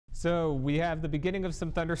So we have the beginning of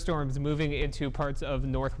some thunderstorms moving into parts of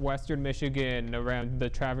northwestern Michigan around the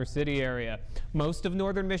Traverse City area. Most of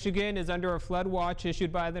northern Michigan is under a flood watch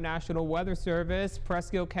issued by the National Weather Service.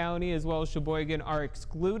 Presque County as well as Sheboygan are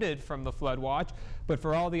excluded from the flood watch. But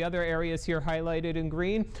for all the other areas here highlighted in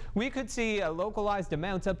green, we could see localized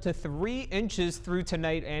amounts up to 3 inches through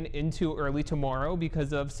tonight and into early tomorrow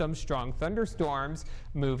because of some strong thunderstorms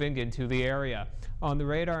moving into the area. On the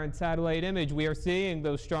radar and satellite image, we are seeing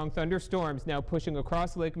those strong thunderstorms now pushing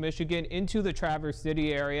across Lake Michigan into the Traverse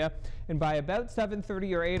City area, and by about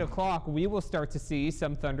 7:30 or 8 o'clock we will start to see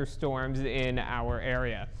some thunderstorms in our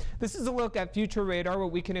area. This is a look at future radar,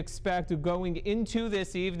 what we can expect going into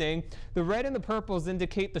this evening. The red and the purples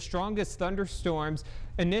indicate the strongest thunderstorms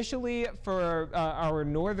initially for our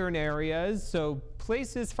northern areas, so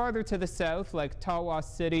places farther to the south like Tawas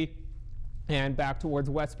City and back towards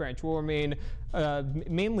West Branch will remain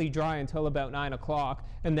mainly dry until about 9 o'clock,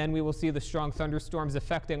 and then we will see the strong thunderstorms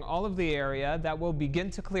affecting all of the area. That will begin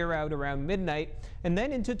to clear out around midnight, and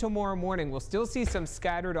then into tomorrow morning we'll still see some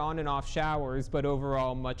scattered on and off showers, but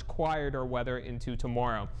overall much quieter weather into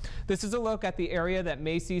tomorrow. This is a look at the area that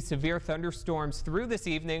may see severe thunderstorms through this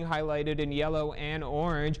evening, highlighted in yellow and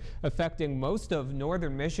orange, affecting most of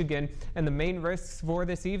northern Michigan, and the main risks for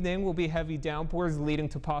this evening will be heavy downpours leading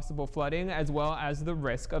to possible flooding, as well as the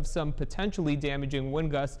risk of some potentially damaging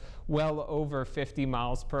wind gusts well over 50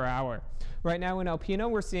 miles per hour. Right now in Alpena,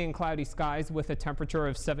 we're seeing cloudy skies with a temperature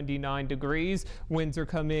of 79 degrees. Winds are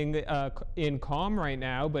coming in calm right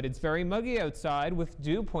now, but it's very muggy outside with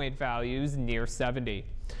dew point values near 70.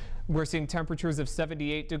 We're seeing temperatures of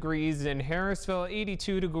 78 degrees in Harrisville,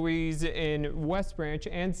 82 degrees in West Branch,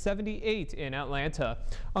 and 78 in Atlanta.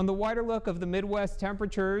 On the wider look of the Midwest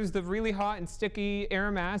temperatures, the really hot and sticky air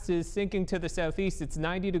mass is sinking to the southeast. It's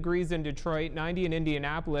 90 degrees in Detroit, 90 in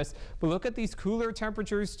Indianapolis. But look at these cooler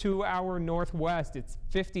temperatures to our northwest. It's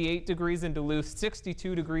 58 degrees in Duluth,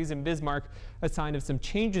 62 degrees in Bismarck, a sign of some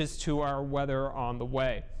changes to our weather on the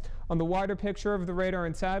way. On the wider picture of the radar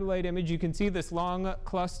and satellite image, you can see this long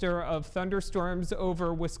cluster of thunderstorms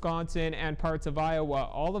over Wisconsin and parts of Iowa.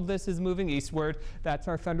 All of this is moving eastward. That's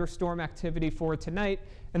our thunderstorm activity for tonight.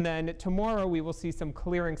 And then tomorrow we will see some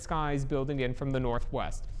clearing skies building in from the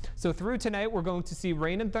northwest. So through tonight, we're going to see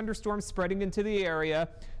rain and thunderstorms spreading into the area.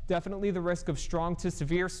 Definitely the risk of strong to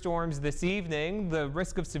severe storms this evening. The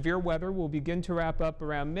risk of severe weather will begin to wrap up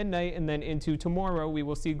around midnight, and then into tomorrow we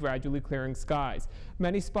will see gradually clearing skies.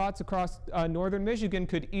 Many spots across northern Michigan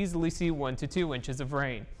could easily see 1 to 2 inches of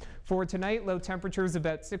rain. For tonight, low temperatures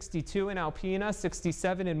about 62 in Alpena,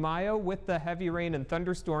 67 in Mayo, with the heavy rain and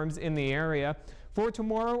thunderstorms in the area. For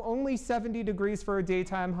tomorrow, only 70 degrees for a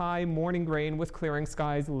daytime high, morning rain with clearing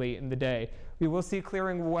skies late in the day. We will see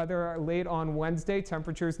clearing weather late on Wednesday,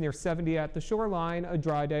 temperatures near 70 at the shoreline, a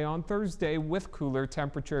dry day on Thursday with cooler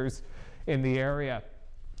temperatures in the area.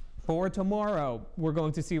 For tomorrow, we're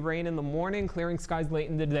going to see rain in the morning, clearing skies late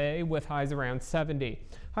in the day with highs around 70.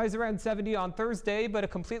 Highs around 70 on Thursday, but a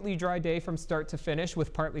completely dry day from start to finish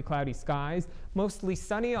with partly cloudy skies. Mostly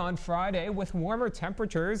sunny on Friday with warmer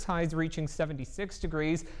temperatures, highs reaching 76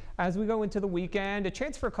 degrees. As we go into the weekend, a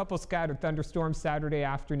chance for a couple scattered thunderstorms Saturday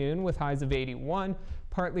afternoon with highs of 81.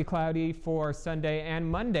 Partly cloudy for Sunday and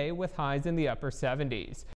Monday with highs in the upper 70s.